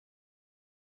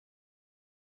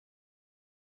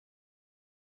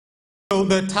So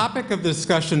the topic of the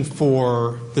discussion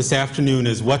for this afternoon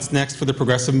is what's next for the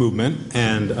progressive movement.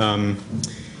 And, I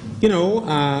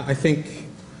think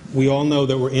we all know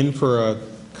that we're in for a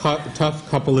tough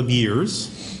couple of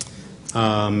years.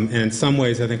 And in some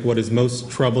ways, I think what is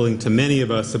most troubling to many of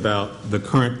us about the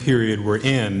current period we're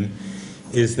in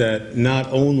is that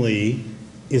not only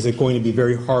is it going to be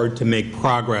very hard to make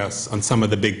progress on some of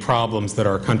the big problems that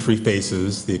our country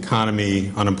faces, the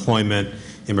economy, unemployment,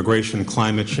 immigration,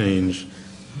 climate change,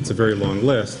 it's a very long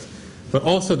list, but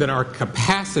also that our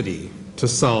capacity to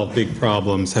solve big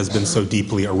problems has been so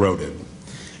deeply eroded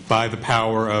by the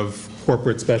power of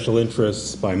corporate special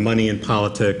interests, by money in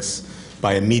politics,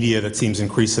 by a media that seems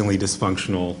increasingly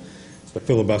dysfunctional, the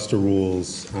filibuster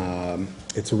rules.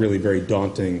 It's a really very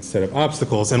daunting set of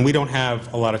obstacles, and we don't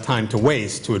have a lot of time to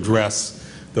waste to address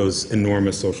those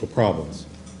enormous social problems.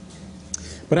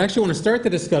 But I actually want to start the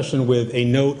discussion with a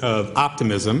note of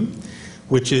optimism,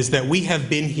 which is that we have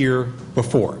been here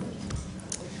before.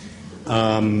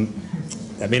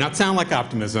 That may not sound like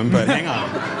optimism, but hang on.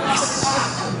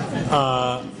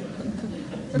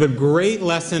 The great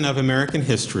lesson of American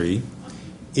history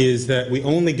is that we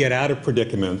only get out of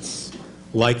predicaments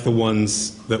like the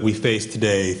ones that we face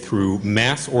today through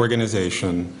mass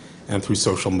organization and through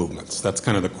social movements. That's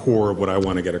kind of the core of what I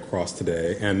want to get across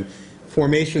today. And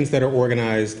formations that are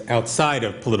organized outside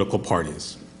of political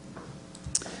parties.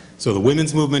 So the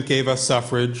women's movement gave us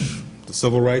suffrage, the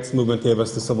civil rights movement gave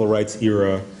us the civil rights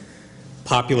era,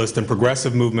 populist and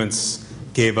progressive movements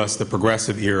gave us the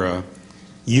progressive era,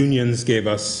 unions gave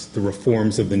us the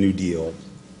reforms of the New Deal.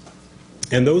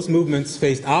 And those movements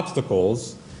faced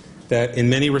obstacles that in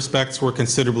many respects were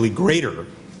considerably greater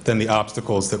than the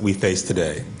obstacles that we face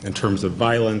today in terms of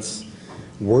violence,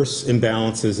 worse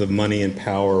imbalances of money and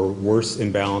power, worse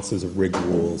imbalances of rigged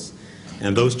rules,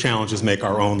 and those challenges make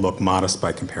our own look modest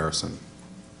by comparison.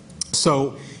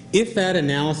 So if that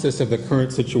analysis of the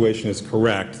current situation is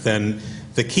correct, then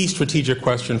the key strategic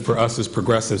question for us as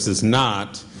progressives is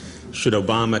not, should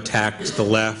Obama tack to the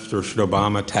left or should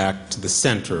Obama tack to the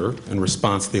center in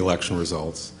response to the election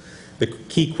results? The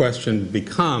key question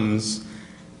becomes,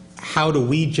 how do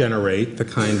we generate the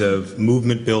kind of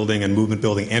movement building and movement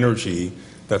building energy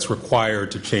that's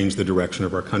required to change the direction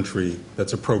of our country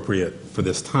that's appropriate for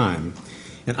this time?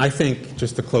 And I think,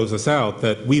 just to close this out,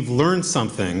 that we've learned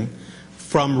something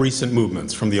from recent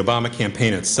movements, from the Obama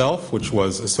campaign itself, which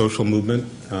was a social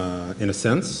movement in a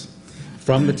sense,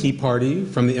 from the Tea Party,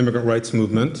 from the immigrant rights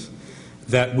movement,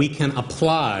 that we can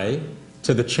apply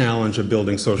to the challenge of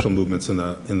building social movements in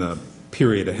the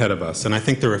period ahead of us. And I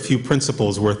think there are a few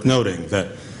principles worth noting, that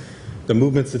the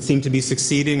movements that seem to be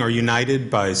succeeding are united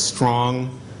by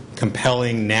strong,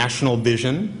 compelling national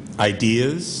vision,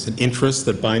 ideas, and interests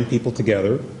that bind people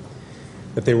together,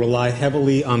 that they rely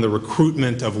heavily on the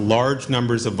recruitment of large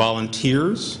numbers of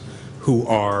volunteers who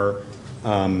are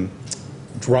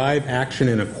drive action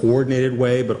in a coordinated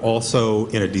way, but also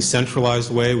in a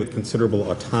decentralized way with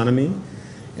considerable autonomy,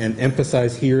 and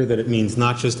emphasize here that it means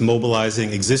not just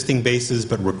mobilizing existing bases,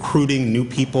 but recruiting new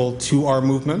people to our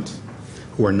movement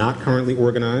who are not currently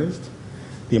organized,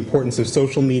 the importance of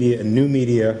social media and new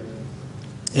media,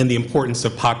 and the importance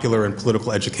of popular and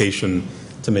political education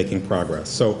to making progress.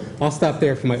 So I'll stop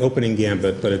there for my opening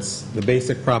gambit, but the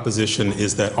basic proposition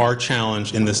is that our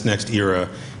challenge in this next era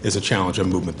is a challenge of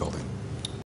movement building.